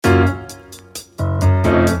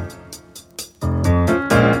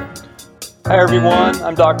Hi everyone,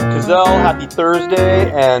 I'm Dr. Cazell. Happy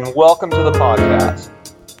Thursday and welcome to the podcast.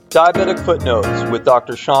 Diabetic Footnotes with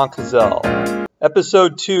Dr. Sean Cazell.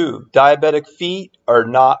 Episode 2, Diabetic Feet Are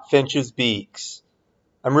Not Finch's Beaks.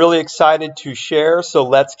 I'm really excited to share, so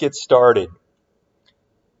let's get started.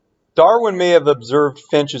 Darwin may have observed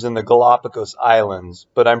finches in the Galapagos Islands,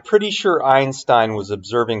 but I'm pretty sure Einstein was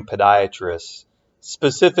observing podiatrists,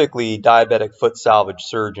 specifically diabetic foot salvage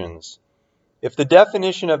surgeons. If the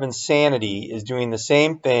definition of insanity is doing the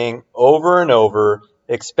same thing over and over,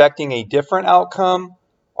 expecting a different outcome,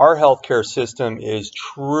 our healthcare system is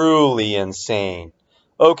truly insane.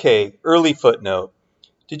 Okay, early footnote.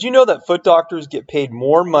 Did you know that foot doctors get paid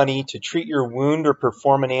more money to treat your wound or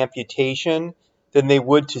perform an amputation than they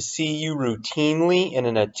would to see you routinely in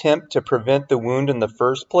an attempt to prevent the wound in the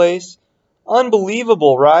first place?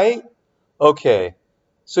 Unbelievable, right? Okay,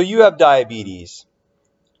 so you have diabetes.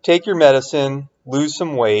 Take your medicine, lose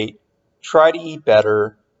some weight, try to eat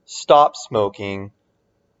better, stop smoking,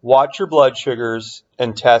 watch your blood sugars,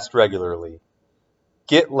 and test regularly.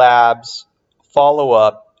 Get labs, follow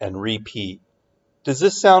up, and repeat. Does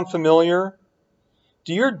this sound familiar?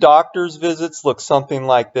 Do your doctor's visits look something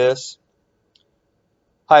like this?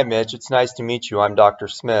 Hi, Mitch. It's nice to meet you. I'm Dr.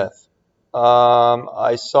 Smith.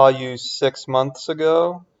 I saw you 6 months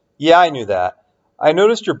ago. Yeah, I knew that. I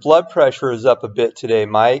noticed your blood pressure is up a bit today,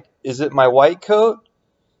 Mike. Is it my white coat?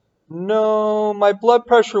 No, my blood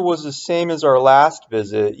pressure was the same as our last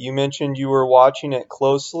visit. You mentioned you were watching it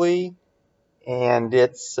closely, and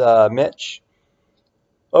it's Mitch.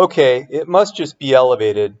 Okay, it must just be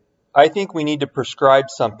elevated. I think we need to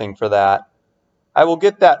prescribe something for that. I will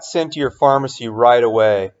get that sent to your pharmacy right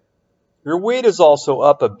away. Your weight is also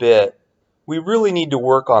up a bit. We really need to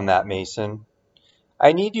work on that, Mason.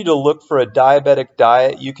 I need you to look for a diabetic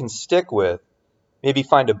diet you can stick with. Maybe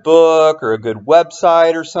find a book or a good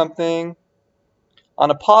website or something. On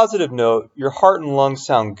a positive note, your heart and lungs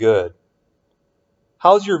sound good.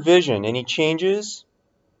 How's your vision? Any changes?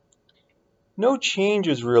 No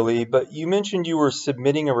changes really, but you mentioned you were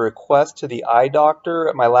submitting a request to the eye doctor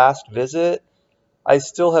at my last visit. I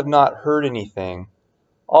still have not heard anything.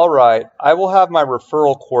 All right, I will have my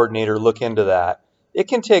referral coordinator look into that. It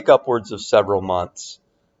can take upwards of several months.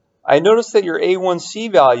 I noticed that your A1C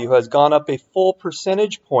value has gone up a full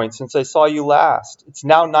percentage point since I saw you last. It's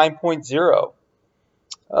now 9.0.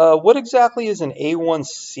 What exactly is an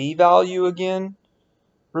A1C value again?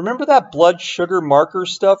 Remember that blood sugar marker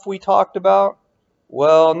stuff we talked about?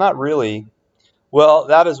 Well, not really. Well,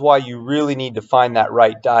 that is why you really need to find that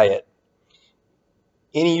right diet.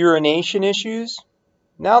 Any urination issues?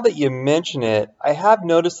 Now that you mention it, I have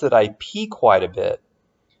noticed that I pee quite a bit.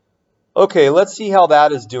 Okay, let's see how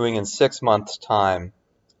that is doing in 6 months' time.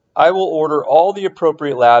 I will order all the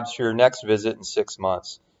appropriate labs for your next visit in 6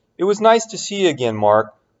 months. It was nice to see you again,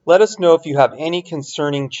 Mark. Let us know if you have any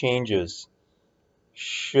concerning changes.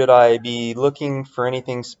 Should I be looking for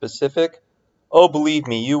anything specific? Oh, believe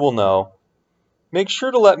me, you will know. Make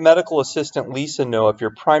sure to let medical assistant Lisa know if your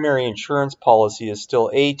primary insurance policy is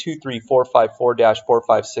still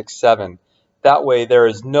A23454-4567. That way there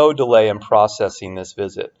is no delay in processing this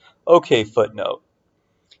visit. Okay, footnote.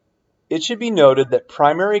 It should be noted that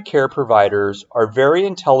primary care providers are very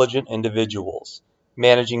intelligent individuals,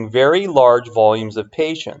 managing very large volumes of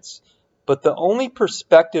patients. But the only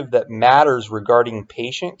perspective that matters regarding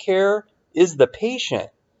patient care is the patient.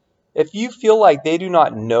 If you feel like they do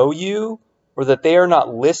not know you, or that they are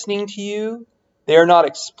not listening to you, they are not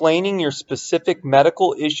explaining your specific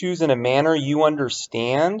medical issues in a manner you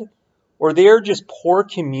understand, or they are just poor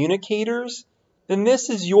communicators, then this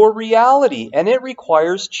is your reality and it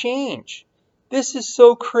requires change. This is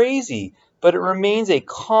so crazy, but it remains a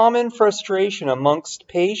common frustration amongst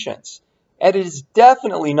patients, and it is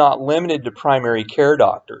definitely not limited to primary care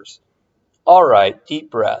doctors. All right,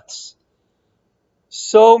 deep breaths.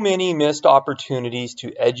 So many missed opportunities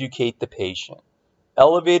to educate the patient.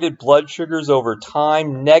 Elevated blood sugars over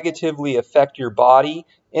time negatively affect your body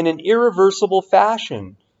in an irreversible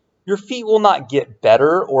fashion. Your feet will not get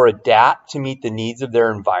better or adapt to meet the needs of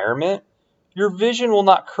their environment. Your vision will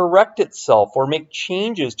not correct itself or make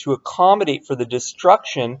changes to accommodate for the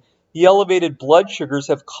destruction the elevated blood sugars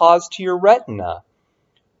have caused to your retina.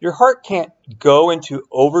 Your heart can't go into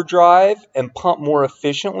overdrive and pump more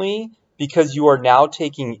efficiently because you are now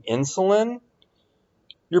taking insulin.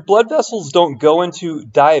 Your blood vessels don't go into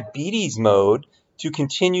diabetes mode to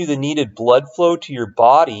continue the needed blood flow to your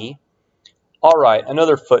body. All right,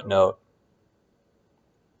 another footnote.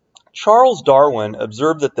 Charles Darwin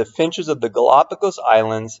observed that the finches of the Galapagos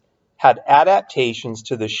Islands had adaptations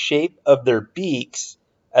to the shape of their beaks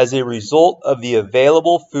as a result of the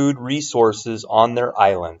available food resources on their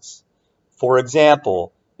islands. For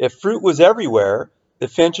example, if fruit was everywhere, the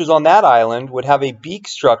finches on that island would have a beak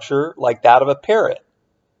structure like that of a parrot.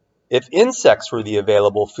 If insects were the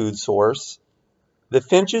available food source, the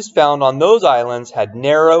finches found on those islands had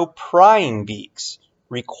narrow prying beaks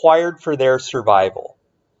required for their survival.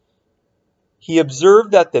 He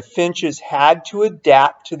observed that the finches had to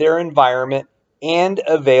adapt to their environment and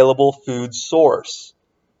available food source.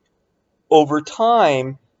 Over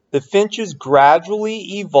time, the finches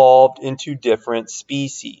gradually evolved into different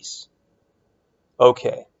species.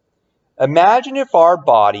 Okay, imagine if our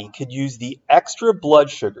body could use the extra blood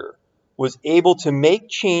sugar, was able to make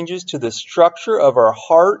changes to the structure of our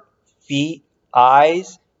heart, feet,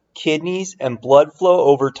 eyes, kidneys, and blood flow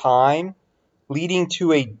over time, leading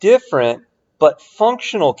to a different but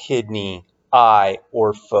functional kidney, eye,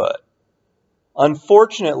 or foot.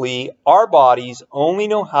 Unfortunately, our bodies only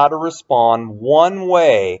know how to respond one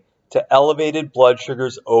way to elevated blood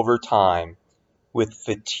sugars over time, with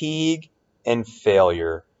fatigue and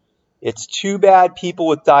failure. It's too bad people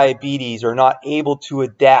with diabetes are not able to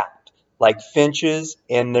adapt like finches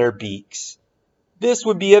and their beaks. This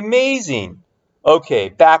would be amazing. Okay,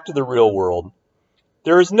 back to the real world.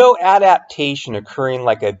 There is no adaptation occurring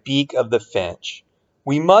like a beak of the finch.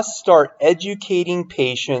 We must start educating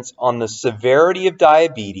patients on the severity of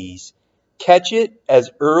diabetes, catch it as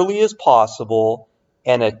early as possible,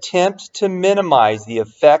 and attempt to minimize the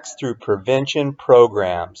effects through prevention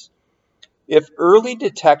programs. If early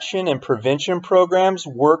detection and prevention programs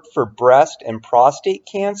work for breast and prostate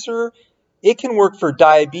cancer, it can work for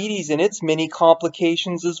diabetes and its many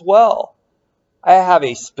complications as well. I have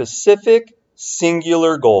a specific,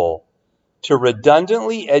 singular goal: to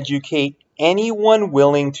redundantly educate anyone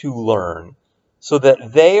willing to learn, so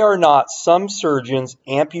that they are not some surgeon's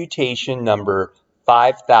amputation number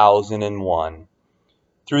 5001.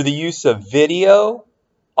 Through the use of video,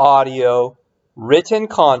 audio, written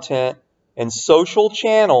content, and social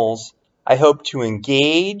channels, I hope to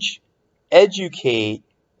engage, educate,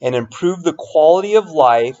 and improve the quality of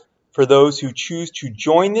life for those who choose to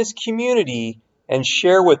join this community and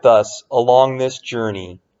share with us along this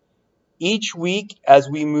journey. Each week, as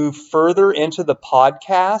we move further into the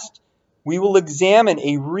podcast, we will examine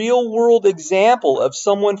a real-world example of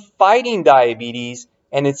someone fighting diabetes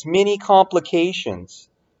and its many complications,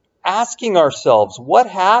 asking ourselves what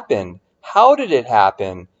happened, how did it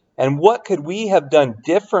happen, and what could we have done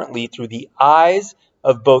differently through the eyes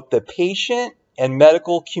of both the patient and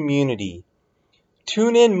medical community.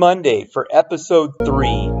 Tune in Monday for episode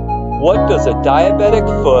 3. What does a diabetic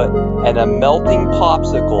foot and a melting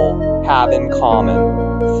popsicle have in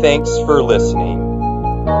common? Thanks for listening.